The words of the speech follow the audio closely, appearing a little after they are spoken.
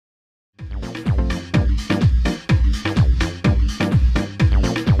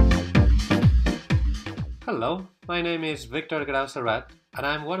Hello, my name is Victor Grau-Serrat and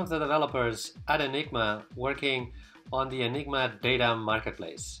I'm one of the developers at Enigma working on the Enigma Data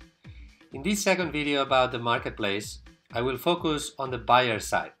Marketplace. In this second video about the marketplace, I will focus on the buyer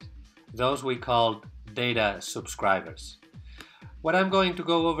side, those we call data subscribers. What I'm going to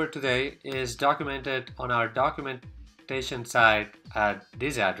go over today is documented on our documentation side at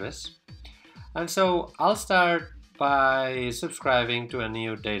this address. And so I'll start by subscribing to a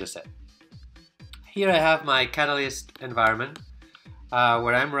new dataset. Here I have my Catalyst environment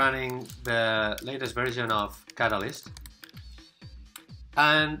where I'm running the latest version of Catalyst.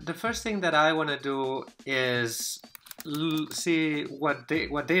 And the first thing that I want to do is see what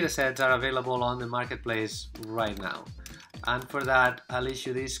datasets are available on the marketplace right now. And for that, I'll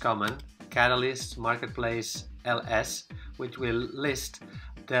issue this command, Catalyst Marketplace ls, which will list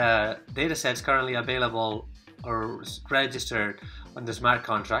the datasets currently available or registered on the smart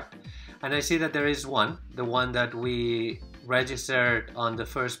contract. And I see that there is one, the one that we registered on the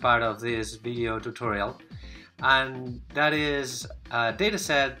first part of this video tutorial. And that is a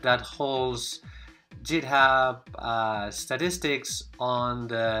dataset that holds GitHub statistics on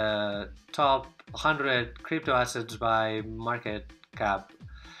the top 100 crypto assets by market cap.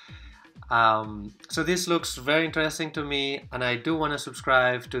 So this looks very interesting to me, and I do want to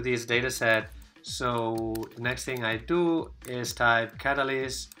subscribe to this dataset. So the next thing I do is type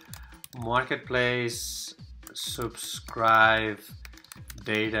Catalyst Marketplace subscribe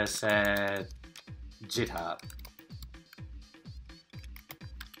dataset GitHub.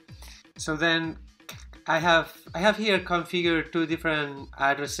 So then I have here configured two different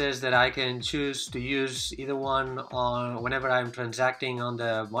addresses that I can choose to use, either one on whenever I'm transacting on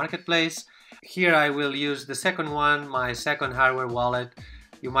the marketplace. Here I will use the second one, my second hardware wallet.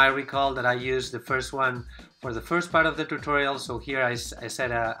 You might recall that I used the first one for the first part of the tutorial, so here I set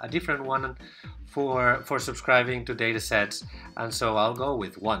a different one for subscribing to datasets, and so I'll go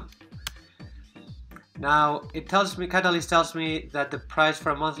with one. Now Catalyst tells me that the price for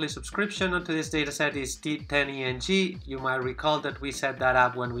a monthly subscription onto this dataset is 10 ENG. You might recall that we set that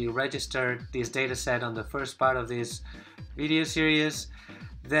up when we registered this dataset on the first part of this video series.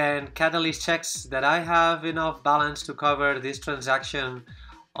 Then Catalyst checks that I have enough balance to cover this transaction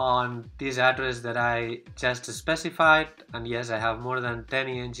on this address that I just specified, and yes, I have more than 10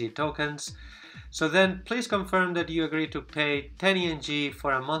 ENG tokens. So then please confirm that you agree to pay 10 ENG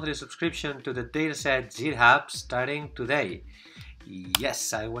for a monthly subscription to the dataset GitHub starting today.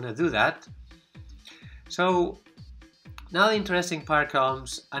 Yes, I want to do that. So now the interesting part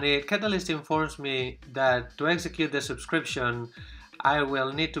comes, and Catalyst informs me that to execute the subscription I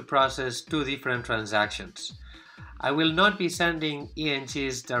will need to process two different transactions. I will not be sending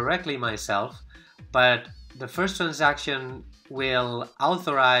ENGs directly myself, but the first transaction will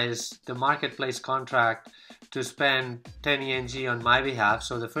authorize the marketplace contract to spend 10 ENG on my behalf.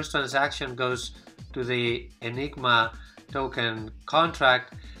 So the first transaction goes to the Enigma token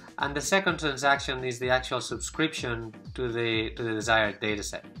contract, and the second transaction is the actual subscription to the desired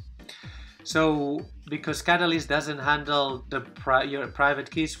dataset. So because Catalyst doesn't handle your private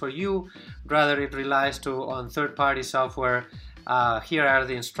keys for you, rather it relies on third-party software, here are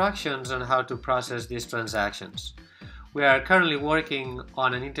the instructions on how to process these transactions. We are currently working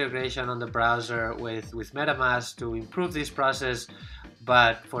on an integration on the browser with MetaMask to improve this process,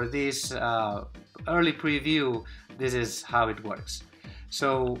 but for this early preview, this is how it works.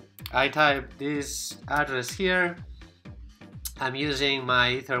 So I type this address here. I'm using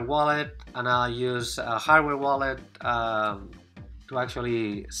my Ether wallet, and I'll use a hardware wallet to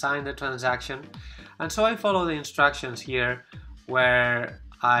actually sign the transaction. And so I follow the instructions here where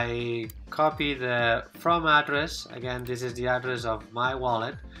I copy the from address. Again, this is the address of my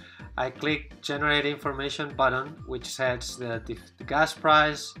wallet. I click generate information button, which sets the gas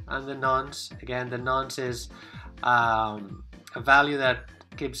price and the nonce. Again, the nonce is a value that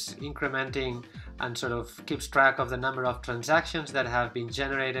keeps incrementing and sort of keeps track of the number of transactions that have been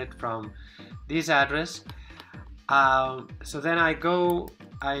generated from this address. So then I go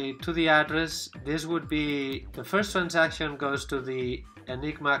to the address. This would be the first transaction goes to the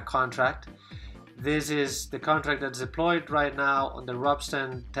Enigma contract. This is the contract that's deployed right now on the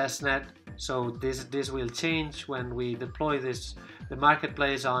Robston testnet. So this will change when we deploy the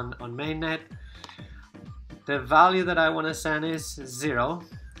marketplace on mainnet. The value that I want to send is 0.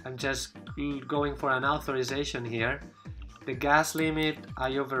 I'm just going for an authorization here. The gas limit,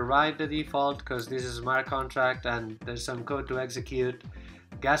 I override the default because this is a smart contract and there's some code to execute.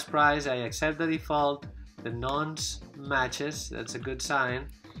 Gas price, I accept the default. The nonce matches, that's a good sign.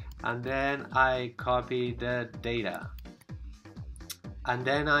 And then I copy the data. And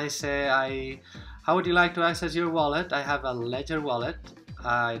then I say How would you like to access your wallet? I have a Ledger wallet.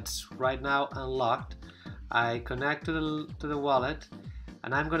 It's right now unlocked. I connect to the wallet,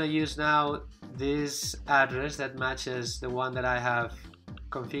 and I'm gonna use now this address that matches the one that I have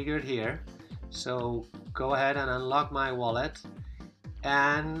configured here. So go ahead and unlock my wallet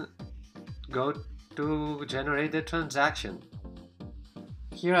and go to generate the transaction.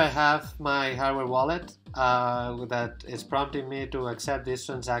 Here I have my hardware wallet that is prompting me to accept this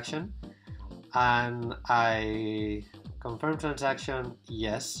transaction, and I confirm transaction,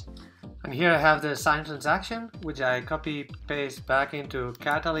 yes. And here I have the signed transaction, which I copy paste back into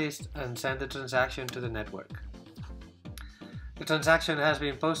Catalyst and send the transaction to the network. The transaction has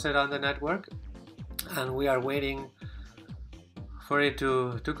been posted on the network, and we are waiting for it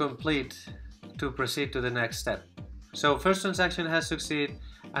to complete to proceed to the next step. So first transaction has succeeded,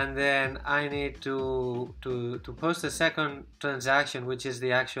 and then I need to post the second transaction, which is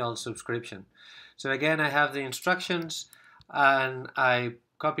the actual subscription. So again, I have the instructions, and I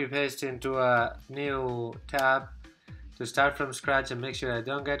copy paste into a new tab to start from scratch and make sure I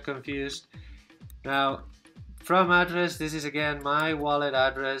don't get confused. Now, from address, this is again my wallet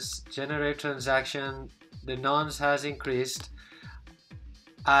address, generate transaction, the nonce has increased,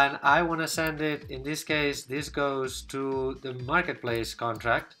 and I want to send it. In this case, this goes to the marketplace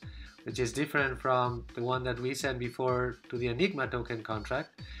contract, which is different from the one that we sent before to the Enigma token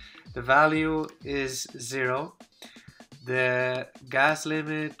contract. The value is 0. The gas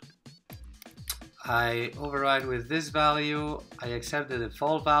limit, I override with this value. I accept the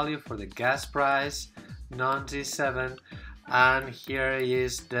default value for the gas price, nonce is 7, and here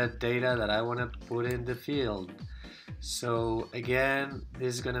is the data that I want to put in the field. So again,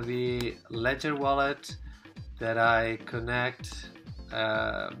 this is going to be Ledger wallet that I connect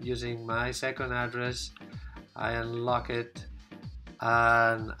using my second address. I unlock it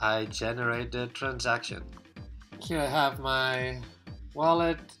and I generate the transaction. Here I have my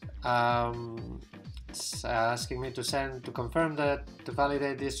wallet. It's asking me to confirm that, to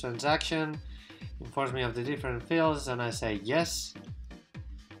validate this transaction, informs me of the different fields, and I say yes.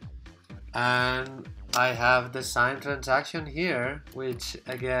 And I have the signed transaction here, which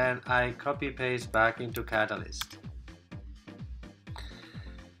again I copy paste back into Catalyst.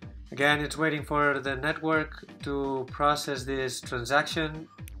 Again, it's waiting for the network to process this transaction,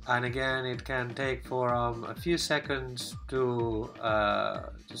 and again it can take from a few seconds to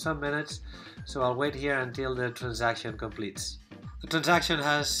some minutes, so I'll wait here until the transaction completes. The transaction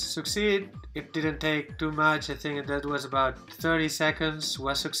has succeeded. It didn't take too much. I think that was about 30 seconds,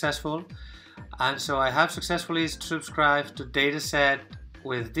 was successful. And so I have successfully subscribed to dataset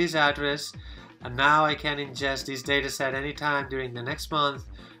with this address, and now I can ingest this dataset anytime during the next month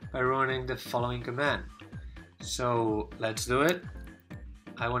by running the following command. So let's do it.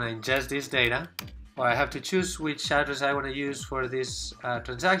 I want to ingest this data, or I have to choose which address I want to use for this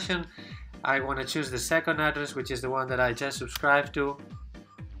transaction. I want to choose the second address, which is the one that I just subscribed to.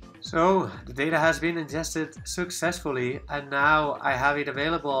 So the data has been ingested successfully, and now I have it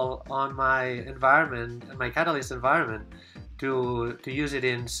available on my environment, in my Catalyst environment, to use it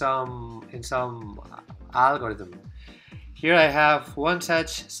in some algorithm. Here I have one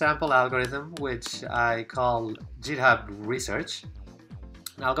such sample algorithm, which I call GitHub Research.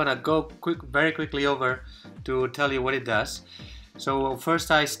 Now I'm gonna go very quickly over to tell you what it does. So first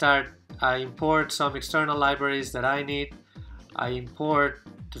I import some external libraries that I need. I import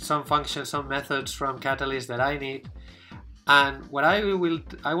some functions, some methods from Catalyst that I need. And what I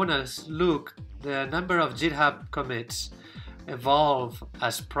want to look the number of GitHub commits evolve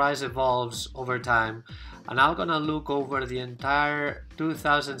as price evolves over time. And I'm gonna look over the entire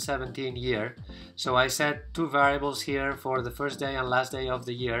 2017 year. So I set two variables here for the first day and last day of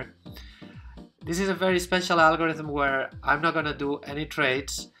the year. This is a very special algorithm where I'm not gonna do any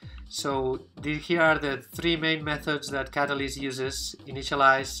trades. So here are the three main methods that Catalyst uses: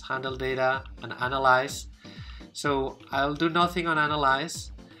 initialize, handle data, and analyze. So I'll do nothing on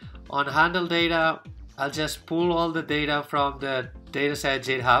analyze. On handle data, I'll just pull all the data from the dataset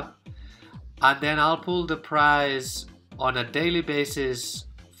GitHub, and then I'll pull the price on a daily basis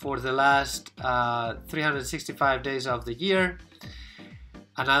for the last 365 days of the year.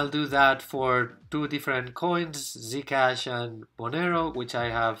 And I'll do that for two different coins, Zcash and Monero, which I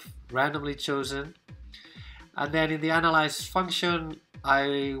have randomly chosen. And then in the analyze function,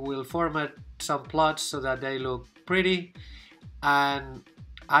 I will format some plots so that they look pretty, and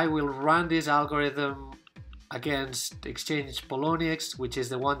I will run this algorithm against Exchange Poloniex, which is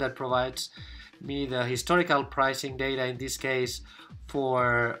the one that provides me the historical pricing data, in this case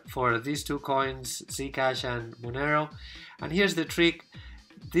for these two coins, Zcash and Monero. And here's the trick: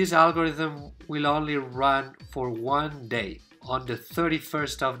 this algorithm will only run for one day on the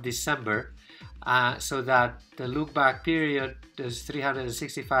 31st of December, so that the look back period, those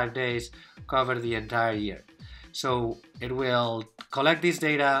 365 days, cover the entire year. So it will collect this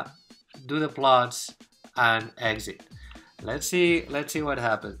data, do the plots, and exit. Let's see what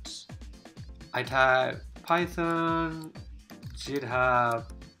happens. I type Python GitHub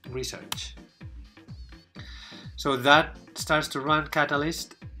research. So that starts to run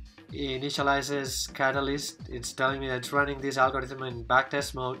Catalyst. It initializes Catalyst. It's telling me that it's running this algorithm in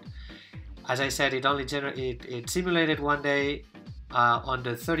backtest mode. As I said, it simulated one day on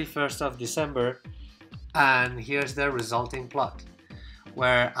the 31st of December, and here's the resulting plot,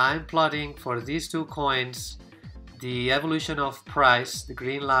 where I'm plotting for these two coins the evolution of price, the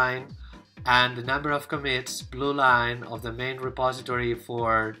green line, and the number of commits, blue line, of the main repository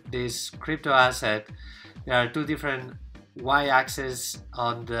for this crypto asset. There are two different y-axes.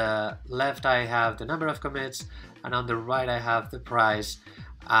 On the left I have the number of commits, and on the right I have the price.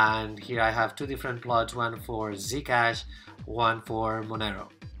 And here I have two different plots, one for Zcash, one for Monero.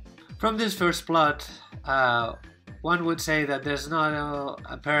 From this first plot, one would say that there's not an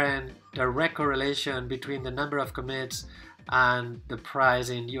apparent direct correlation between the number of commits and the price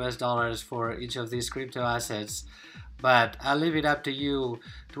in US dollars for each of these crypto assets, but I'll leave it up to you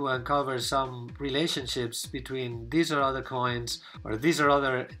to uncover some relationships between these or other coins, or these or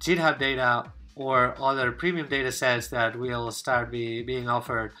other GitHub data, or other premium data sets that will start being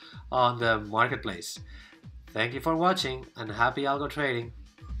offered on the marketplace. Thank you for watching, and happy algo trading!